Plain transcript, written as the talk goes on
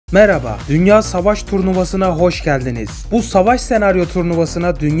Merhaba, Dünya Savaş Turnuvası'na hoş geldiniz. Bu savaş senaryo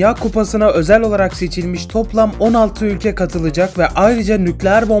turnuvasına Dünya Kupası'na özel olarak seçilmiş toplam 16 ülke katılacak ve ayrıca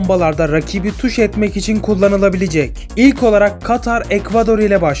nükleer bombalarda rakibi tuş etmek için kullanılabilecek. İlk olarak Katar, Ekvador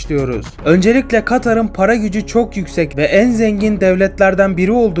ile başlıyoruz. Öncelikle Katar'ın para gücü çok yüksek ve en zengin devletlerden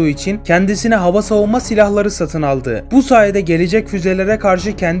biri olduğu için kendisine hava savunma silahları satın aldı. Bu sayede gelecek füzelere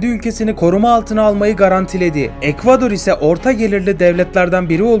karşı kendi ülkesini koruma altına almayı garantiledi. Ekvador ise orta gelirli devletlerden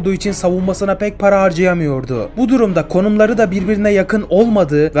biri olduğu için savunmasına pek para harcayamıyordu. Bu durumda konumları da birbirine yakın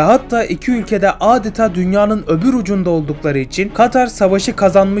olmadığı ve hatta iki ülkede adeta dünyanın öbür ucunda oldukları için Katar savaşı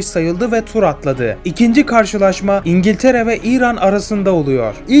kazanmış sayıldı ve tur atladı. İkinci karşılaşma İngiltere ve İran arasında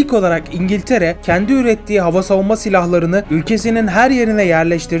oluyor. İlk olarak İngiltere kendi ürettiği hava savunma silahlarını ülkesinin her yerine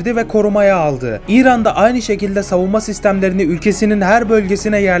yerleştirdi ve korumaya aldı. İran da aynı şekilde savunma sistemlerini ülkesinin her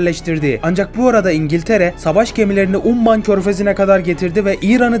bölgesine yerleştirdi. Ancak bu arada İngiltere savaş gemilerini Umman Körfezi'ne kadar getirdi ve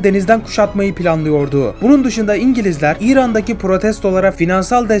İran'ı denizden kuşatmayı planlıyordu. Bunun dışında İngilizler İran'daki protestolara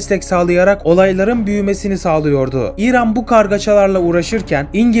finansal destek sağlayarak olayların büyümesini sağlıyordu. İran bu kargaşalarla uğraşırken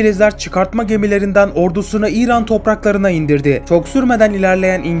İngilizler çıkartma gemilerinden ordusunu İran topraklarına indirdi. Çok sürmeden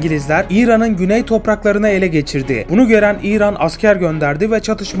ilerleyen İngilizler İran'ın güney topraklarını ele geçirdi. Bunu gören İran asker gönderdi ve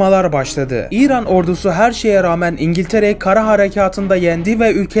çatışmalar başladı. İran ordusu her şeye rağmen İngiltere'yi kara harekatında yendi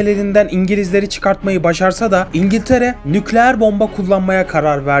ve ülkelerinden İngilizleri çıkartmayı başarsa da İngiltere nükleer bomba kullanmaya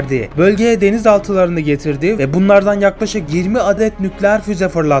karar verdi. Bölgeye denizaltılarını getirdi ve bunlardan yaklaşık 20 adet nükleer füze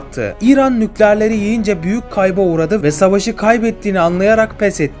fırlattı. İran nükleerleri yiyince büyük kayba uğradı ve savaşı kaybettiğini anlayarak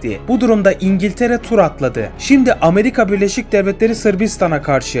pes etti. Bu durumda İngiltere tur atladı. Şimdi Amerika Birleşik Devletleri Sırbistan'a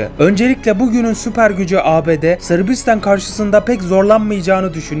karşı. Öncelikle bugünün süper gücü ABD, Sırbistan karşısında pek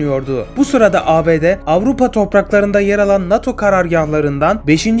zorlanmayacağını düşünüyordu. Bu sırada ABD, Avrupa topraklarında yer alan NATO karargahlarından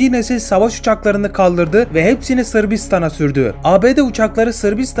 5. nesil savaş uçaklarını kaldırdı ve hepsini Sırbistan'a sürdü. ABD uçakları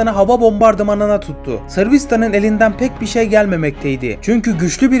Sırbistan'ı hava bombardımanına tuttu. Sırbistan'ın elinden pek bir şey gelmemekteydi. Çünkü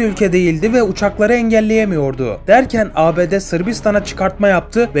güçlü bir ülke değildi ve uçakları engelleyemiyordu. Derken ABD Sırbistan'a çıkartma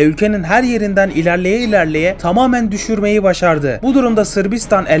yaptı ve ülkenin her yerinden ilerleye tamamen düşürmeyi başardı. Bu durumda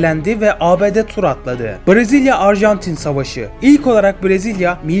Sırbistan elendi ve ABD tur atladı. Brezilya-Arjantin Savaşı. İlk olarak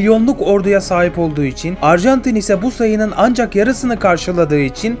Brezilya milyonluk orduya sahip olduğu için, Arjantin ise bu sayının ancak yarısını karşıladığı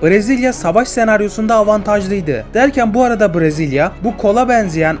için Brezilya savaş senaryosunda avantajlıydı. Derken bu arada Brezilya bu kola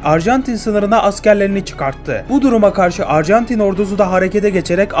benzeyen Arjantin sınırına askerlerini çıkarttı. Bu duruma karşı Arjantin ordusu da harekete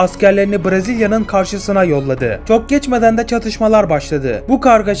geçerek askerlerini Brezilya'nın karşısına yolladı. Çok geçmeden de çatışmalar başladı. Bu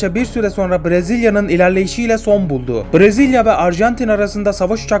kargaşa bir süre sonra Brezilya'nın ilerleyişiyle son buldu. Brezilya ve Arjantin arasında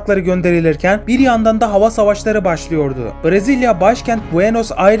savaş uçakları gönderilirken bir yandan da hava savaşları başlıyordu. Brezilya başkent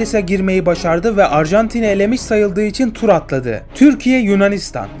Buenos Aires'e girmeyi başardı ve Arjantin'i elemiş sayıldığı için tur atladı.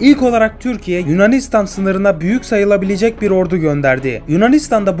 Türkiye-Yunanistan. İlk olarak Türkiye, Yunanistan sınırına büyük sayılabilecek bir ordu gönderdi.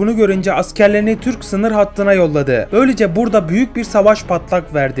 Yunanistan da bunu görünce askerlerini Türk sınır hattına yolladı. Böylece burada büyük bir savaş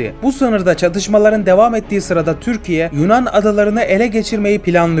patlak verdi. Bu sınırda çatışmaların devam ettiği sırada Türkiye, Yunan adalarını ele geçirmeyi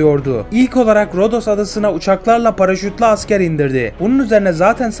planlıyordu. İlk olarak Rodos adasına uçaklarla paraşütle asker indirdi. Bunun üzerine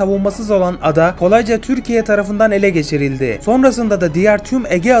zaten savunmasız olan ada kolayca Türkiye tarafından ele geçirildi. Sonrasında da diğer tüm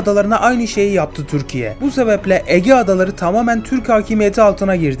Ege adalarına aynı şeyi yaptı Türkiye. Bu sebeple Ege adaları tamamen Türk hakimiyeti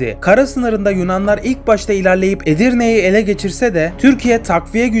altına girdi. Kara sınırında Yunanlar ilk başta ilerleyip Edirne'yi ele geçirse de Türkiye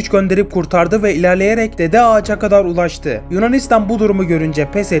takviye güç gönderip kurtardı ve ilerleyerek Dede Ağaç'a kadar ulaştı. Yunanistan bu durumu görünce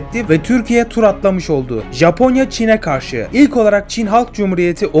pes etti ve Türkiye tur atlamış oldu. Japonya Çin'e karşı. İlk olarak Çin Halk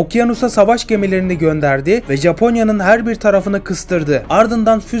Cumhuriyeti okyanusa savaş gemilerini gönderdi ve Japonya'nın her bir tarafını kıstırdı.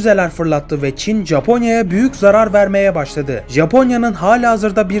 Ardından füzeler fırlattı ve Çin Japonya'ya büyük zarar vermeye başladı. Japonya'nın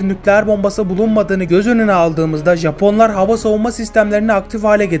halihazırda bir nükleer bombası bulunmadığını göz önüne aldığımızda Japonlar hava savunma sistemlerini aktif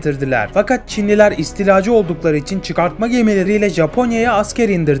hale getirdiler. Fakat Çinliler istilacı oldukları için çıkartma gemileriyle Japonya'ya asker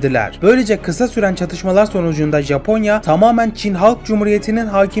indirdiler. Böylece kısa süren çatışmalar sonucunda Japonya tamamen Çin Halk Cumhuriyeti'nin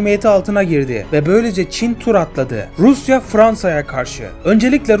hakimiyeti altına girdi ve böylece Çin tur atladı. Rusya Fransa'ya karşı.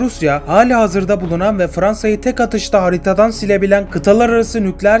 Öncelikle Rusya halihazırda bulunan ve Fransa'yı tek atışta haritadan silebilen kıtalar arası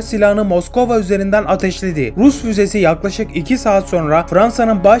nükleer silahını Moskova üzerinden ateşledi. Rus füzesi yaklaşık 2 saat sonra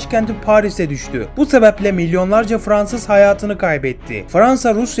Fransa'nın başkenti Paris'e düştü. Bu sebeple milyonlarca Fransız hayatını kaybetti.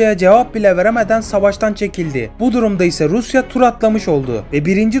 Fransa Rusya'ya cevap bile veremeden savaştan çekildi. Bu durumda ise Rusya tur atlamış oldu ve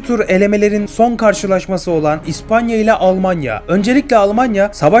birinci tur elemelerin son karşılaşması olan İspanya ile Almanya. Öncelikle Almanya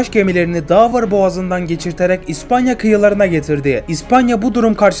savaş gemilerini Dağvar Boğazı'ndan geçirterek İspanya kıyılarına getirdi. İspanya bu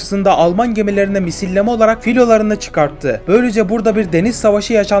durum karşısında Alman gemilerine misilleme olarak filolarını çıkarttı. Böylece burada bir deniz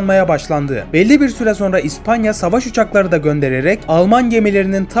savaşı yaşanmaya başlandı. Belli bir süre sonra İspanya savaş uçakları da göndererek Alman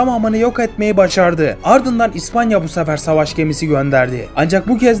gemilerinin tamamını yok etmeyi başardı. Ardından İspanya bu sefer savaş gemisi gönderdi. Ancak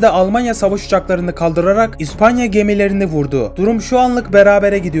bu kez de Almanya savaş uçaklarını kaldırarak İspanya gemilerini vurdu. Durum şu anlık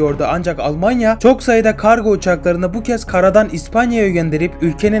berabere gidiyordu, ancak Almanya çok sayıda kargo uçaklarını bu kez karadan İspanya'ya gönderip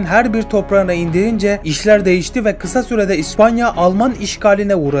ülkenin her bir toprağına indirince işler değişti ve kısa sürede İspanya Alman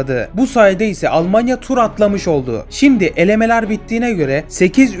işgaline uğradı. Bu sayede ise Almanya tur atlamış oldu. Şimdi elemeler bittiğine göre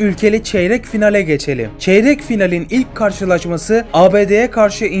 8 ülkeli çeyrek finale geçelim. Çeyrek finalin ilk karşılaşması ABD'ye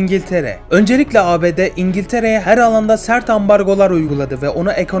karşı İngiltere. Öncelikle ABD İngiltere'ye her alanda sert ambargolar uyguladı ve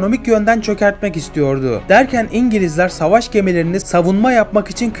onu ekonomik yönden çökertmek istiyordu. Derken İngilizler savaş gemilerini savunma yapmak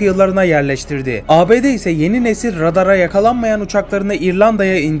için kıyılarına yerleştirdi. ABD ise yeni nesil radara yakalanmayan uçaklarını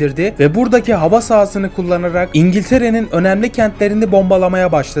İrlanda'ya indirdi ve buradaki hava sahasını kullanarak İngiltere'nin önemli kentlerini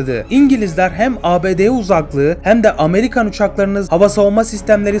bombalamaya başladı. İngilizler hem ABD'ye uzaklığı hem de Amerikan uçaklarının hava savunma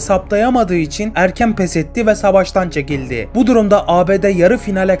sistemleri saptayamadığı için erken pes etti ve savaştan çekildi. Bu durumda ABD yarı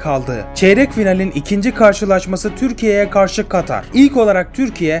finale kaldı. Çeyrek finalin ikinci karşılaşması Türkiye'ye karşı Katar. İlk olarak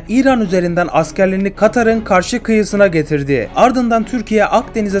Türkiye, İran üzerinden askerlerini Katar'ın karşı kıyısına getirdi. Ardından Türkiye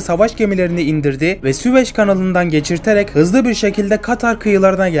Akdeniz'e savaş gemilerini indirdi ve Süveyş kanalından geçirterek hızlı bir şekilde Katar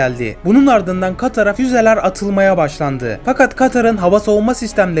kıyılarına geldi. Bunun ardından Katar'a füzeler atılmaya başlandı. Fakat Katar'ın hava savunma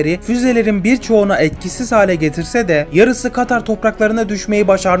sistemleri füzelerin birçoğunu etkisiz hale getirse de yarısı Katar topraklarına düşmeyi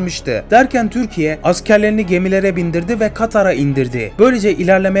başarmıştı. Derken Türkiye askerlerini gemilere bindirdi ve Katar'a indirdi. Böylece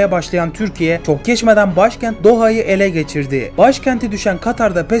ilerlemeye başlayan Türkiye çok geçmeden başkent Doha'yı ele geçirdi. Başkenti düşen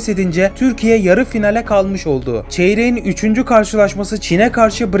Katar'da pes edince Türkiye yarı finale kalmış oldu. Çeyreğin 3. karşılaşması Çin'e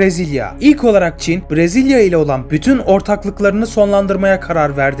karşı Brezilya. İlk olarak Çin, Brezilya ile olan bütün ortaklıklarını sonlandırmaya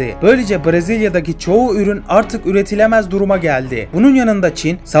karar verdi. Böylece Brezilya'daki çoğu ürün artık üretilemez duruma geldi. Bunun yanında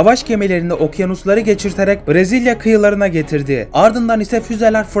Çin, savaş gemilerini okyanusları geçirterek Brezilya kıyılarına getirdi. Ardından ise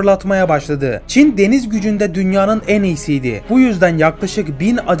füzeler fırlatmaya başladı. Çin deniz gücünde dünyanın en iyisiydi. Bu yüzden yaklaşık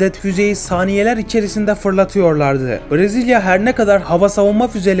 1000 adet füzeyi saniyeler içerisinde fırlatıyorlardı. Brezilya her ne kadar hava savunma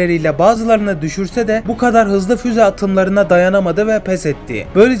füzeleriyle bazılarını düşürse de bu kadar hızlı füze atımlarına dayanamadı ve pes etti.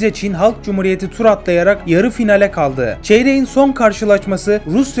 Böylece Çin Halk Cumhuriyeti tur atlayarak yarı finale kaldı. Çeyreğin son karşılaşması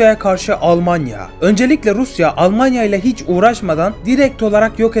Rusya'ya karşı Almanya. Öncelikle Rusya Almanya ile hiç uğraşmadan direkt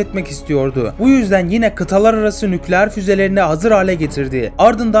olarak yok etmek istiyordu. Bu yüzden yine kıtalar arası nükleer füzelerini hazır hale getirdi.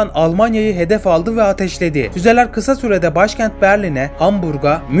 Ardından Almanya'yı hedef aldı ve ateşledi. Füzeler kısa sürede başkent Berlin'e,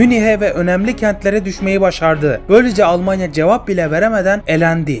 Hamburg'a, Münih'e ve önemli kentlere düşmeyi başardı. Böylece Almanya cevap bile veremeden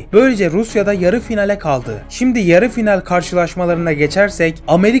elendi. Böylece Rusya'da yarı finale kaldı. Şimdi yarı final karşılaşmalarına geçersek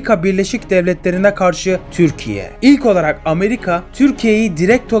Amerika Birleşik Devletleri'ne karşı Türkiye. İlk olarak Amerika Türkiye'yi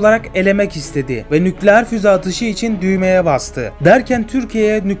direkt olarak elemek istedi ve nükleer füze atışı için düğmeye bastı. Derken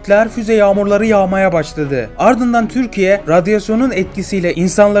Türkiye'ye nükleer füze yağmurları yağmaya başladı. Ardından Türkiye radyasyonun etkisiyle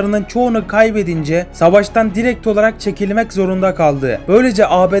insanların çoğunu kaybedince savaştan direkt olarak çekilmek zorunda kaldı. Böylece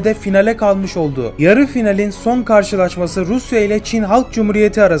ABD finale kalmış oldu. Yarı finalin son karşılaşması Rusya ile Çin Halk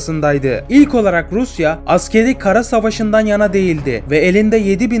Cumhuriyeti arasındaydı. İlk olarak Rusya askeri kara savaşından yana değildi ve elinde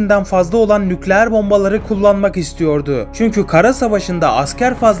 7000'den fazla olan nükleer bombaları kullanmak istiyordu. Çünkü kara savaşında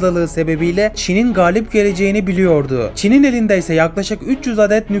asker fazlalığı sebebiyle Çin'in galip geleceğini biliyordu. Çin'in elinde ise yaklaşık 300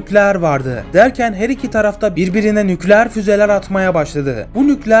 adet nükleer vardı. Derken her iki tarafta birbirine nükleer füzeler atmaya başladı. Bu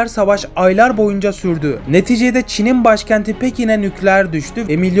nükleer savaş aylar boyunca sürdü. Neticede Çin'in başkenti Pekin'e nükleer düştü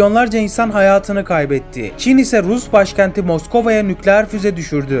ve milyonlarca insan hayatını kaybetti. Çin ise Rus başkenti Moskova'ya nükleer füze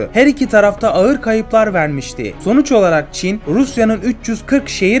düşürdü. Her iki tarafta ağır kayıplar vermişti. Sonuç olarak Çin, Rusya'nın 340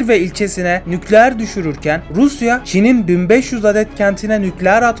 şehir ve ilçesine nükleer düşürürken Rusya, Çin'in 1500 adet kentine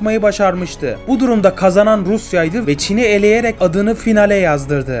nükleer atmayı başarmıştı. Bu durumda kazanan Rusya'ydı ve Çin'i eleyerek adını finale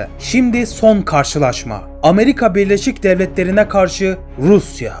yazdırdı. Şimdi son karşılaşma. Amerika Birleşik Devletleri'ne karşı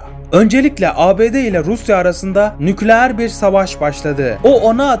Rusya. Öncelikle ABD ile Rusya arasında nükleer bir savaş başladı. O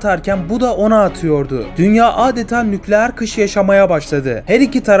ona atarken bu da ona atıyordu. Dünya adeta nükleer kış yaşamaya başladı. Her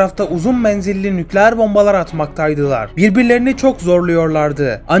iki tarafta uzun menzilli nükleer bombalar atmaktaydılar. Birbirlerini çok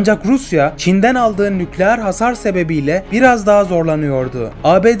zorluyorlardı. Ancak Rusya, Çin'den aldığı nükleer hasar sebebiyle biraz daha zorlanıyordu.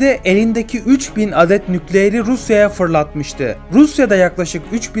 ABD elindeki 3000 adet nükleeri Rusya'ya fırlatmıştı. Rusya da yaklaşık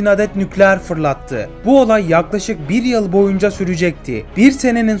 3000 adet nükleer fırlattı. Bu olay yaklaşık bir yıl boyunca sürecekti. Bir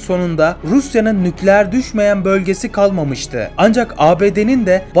senenin sonunda Rusya'nın nükleer düşmeyen bölgesi kalmamıştı. Ancak ABD'nin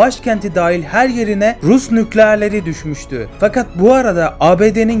de başkenti dahil her yerine Rus nükleerleri düşmüştü. Fakat bu arada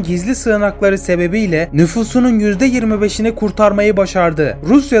ABD'nin gizli sığınakları sebebiyle nüfusunun %25'ini kurtarmayı başardı.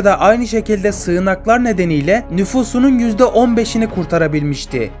 Rusya da aynı şekilde sığınaklar nedeniyle nüfusunun %15'ini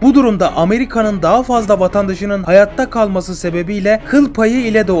kurtarabilmişti. Bu durumda Amerika'nın daha fazla vatandaşının hayatta kalması sebebiyle kıl payı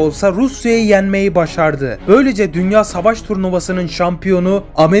ile de olsa Rusya'yı yenmeyi başardı. Böylece Dünya Savaş Turnuvası'nın şampiyonu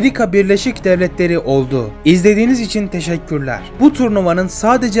Amerika Amerika Birleşik Devletleri oldu. İzlediğiniz için teşekkürler. Bu turnuvanın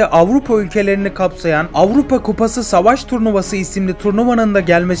sadece Avrupa ülkelerini kapsayan Avrupa Kupası Savaş Turnuvası isimli turnuvanın da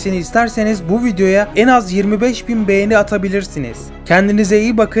gelmesini isterseniz bu videoya en az 25.000 beğeni atabilirsiniz. Kendinize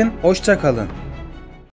iyi bakın, hoşça kalın.